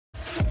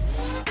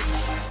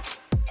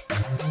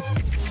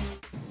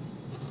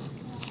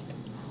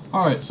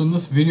Alright, so in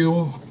this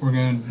video we're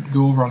going to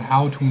go over on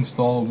how to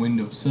install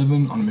Windows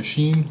 7 on a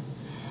machine.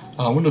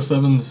 Windows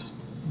 7 is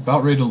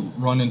about ready to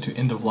run into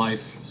end of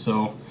life,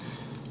 so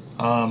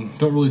don't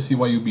really see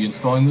why you'd be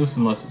installing this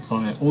unless it's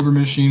on an older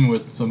machine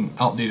with some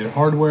outdated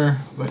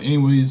hardware. But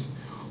anyways,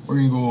 we're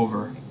going to go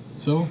over.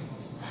 So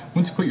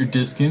once you put your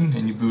disk in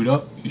and you boot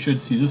up, you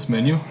should see this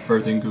menu if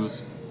everything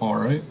goes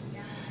alright.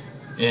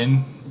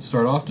 And to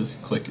start off,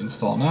 just click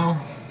Install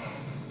Now.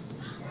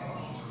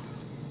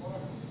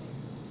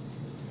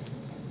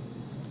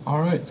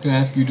 Alright, it's going to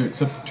ask you to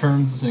accept the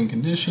terms and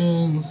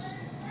conditions.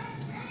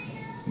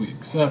 We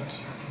accept.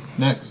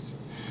 Next.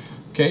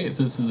 Okay, if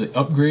this is an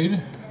upgrade,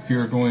 if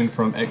you're going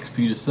from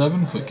XP to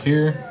 7, click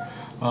here.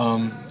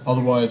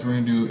 Otherwise, we're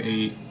going to do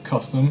a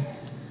custom.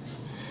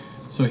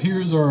 So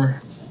here's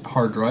our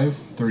hard drive,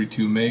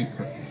 32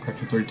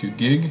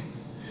 gig.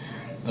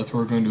 That's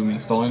where we're going to be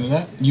installing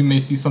that. You may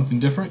see something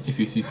different. If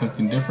you see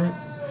something different,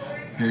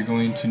 you're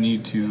going to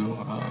need to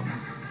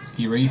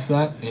erase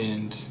that,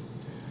 and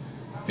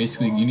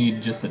basically you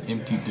need just an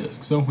empty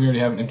disk. So we already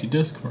have an empty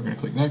disk. We're going to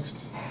click next.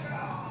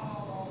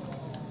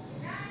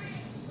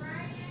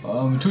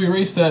 To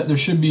erase that, there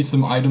should be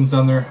some items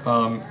down there.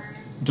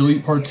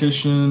 Delete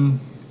partition,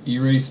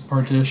 erase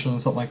partition,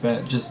 something like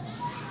that. Just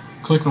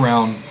click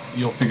around,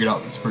 you'll figure it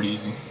out. It's pretty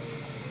easy.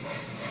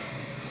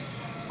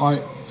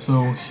 Alright,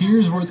 so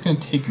here's where it's going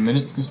to take a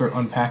minute. It's going to start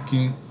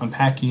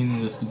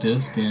unpacking this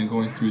disk and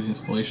going through the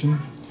installation.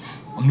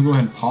 I'm going to go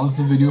ahead and pause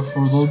the video for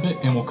a little bit,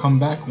 and we'll come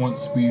back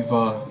once we've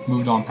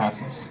moved on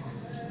past this.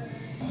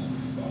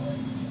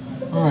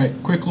 Alright,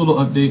 quick little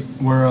update.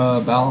 We're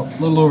about a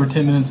little over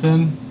 10 minutes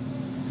in.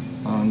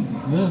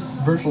 This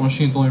virtual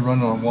machine's only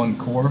running on one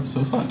core, so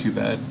it's not too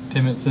bad.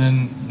 10 minutes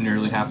in,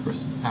 nearly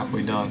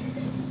halfway done.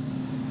 So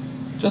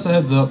just a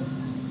heads up,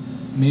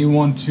 may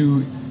want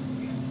to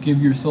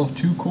give yourself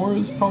 2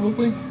 cores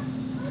probably.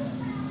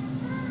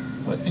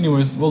 But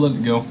anyways, we'll let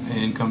it go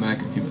and come back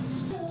in a few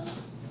minutes.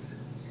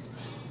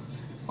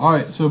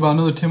 Alright, so about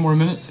another 10 more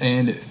minutes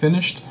and it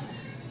finished.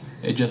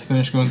 It just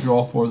finished going through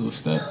all 4 of those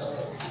steps.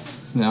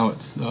 So now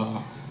it's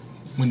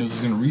Windows is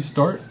going to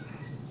restart.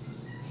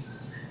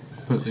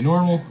 Completely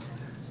normal.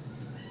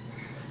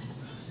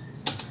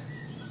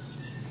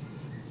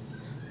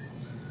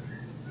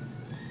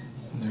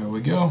 There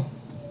we go.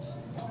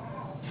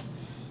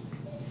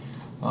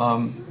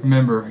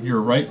 Remember,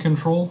 your right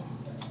control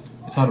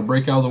is how to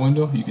break out of the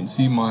window. You can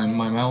see my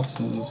mouse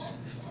is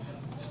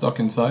stuck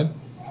inside,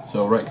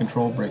 so right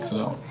control breaks it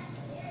out.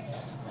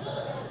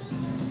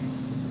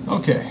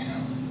 Okay.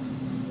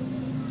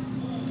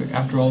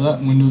 After all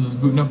that, Windows is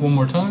booting up one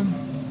more time.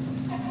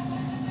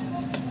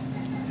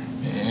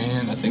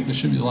 And I think this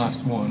should be the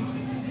last one.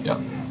 Yep.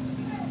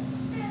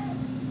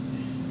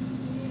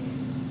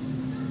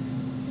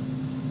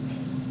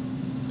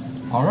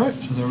 Alright,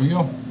 so there we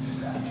go.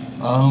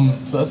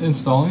 So that's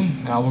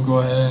installing. Now we'll go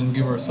ahead and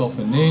give ourselves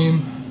a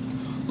name.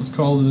 Let's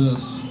call this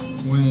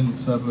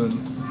Win7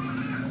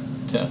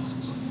 Test.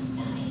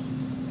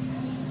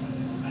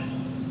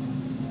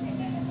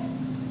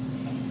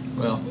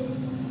 Well,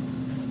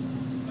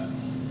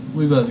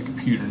 leave that as a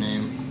computer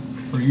name.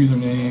 For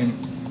username,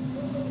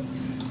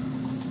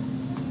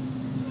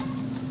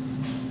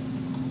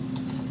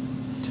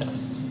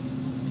 Test.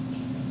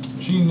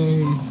 Machine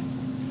name,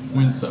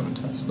 Win7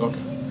 Test.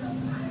 Okay.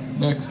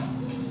 Next.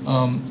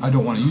 I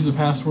don't want to use a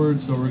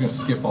password, so we're going to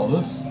skip all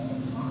this.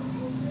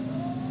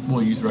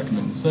 We'll use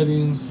recommended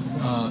settings,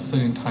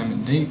 setting time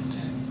and date.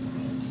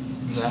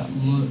 That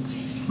looks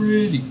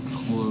pretty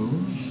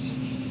close.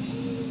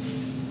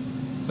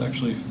 It's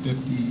actually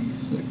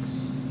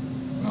 56.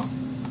 Well,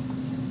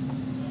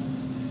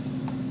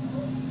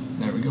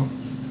 there we go.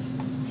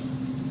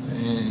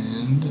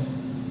 And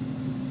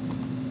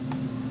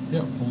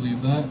yeah, we'll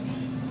leave that.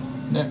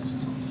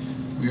 Next,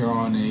 we are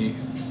on a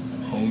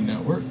home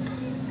network.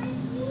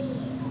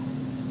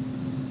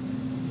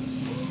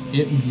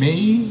 It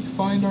may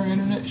find our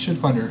internet, should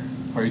find our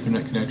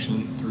Ethernet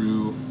connection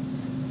through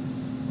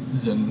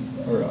Zen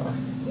or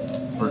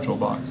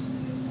VirtualBox.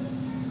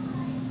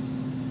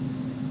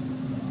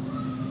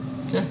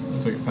 Okay,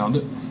 looks like it found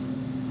it.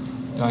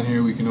 Down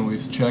here we can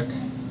always check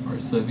our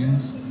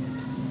settings.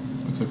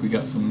 Looks like we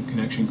got some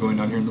connection going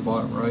down here in the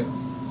bottom right.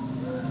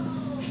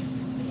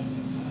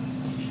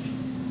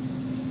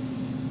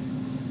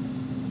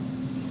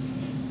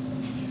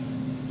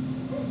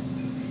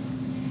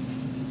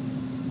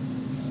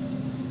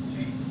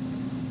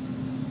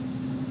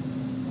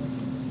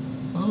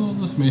 Oh,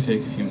 this may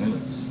take a few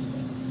minutes.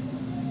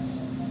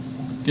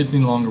 Gets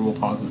any longer, we'll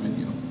pause the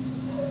video.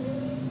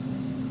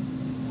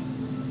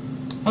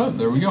 Oh,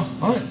 there we go.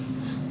 Alright.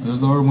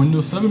 There's our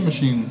Windows 7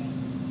 machine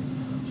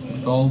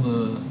with all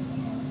the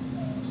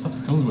stuff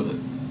that comes with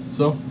it.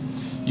 So,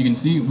 you can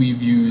see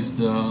we've used,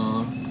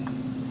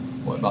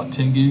 about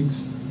 10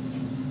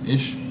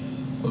 gigs-ish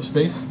of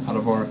space out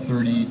of our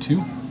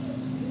 32.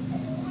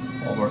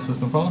 All of our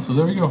system files. So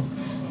there we go.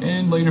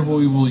 And later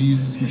we will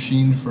use this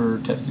machine for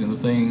testing other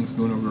things,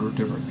 going over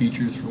different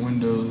features for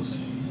Windows.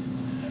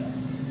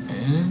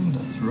 And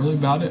that's really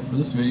about it for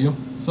this video.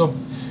 So,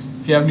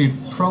 If you have any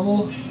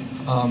trouble,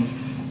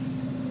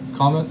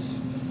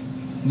 comments,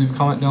 leave a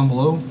comment down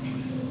below,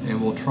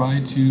 and we'll try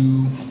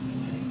to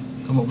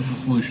come up with a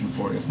solution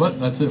for you. But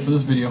that's it for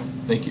this video.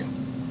 Thank you.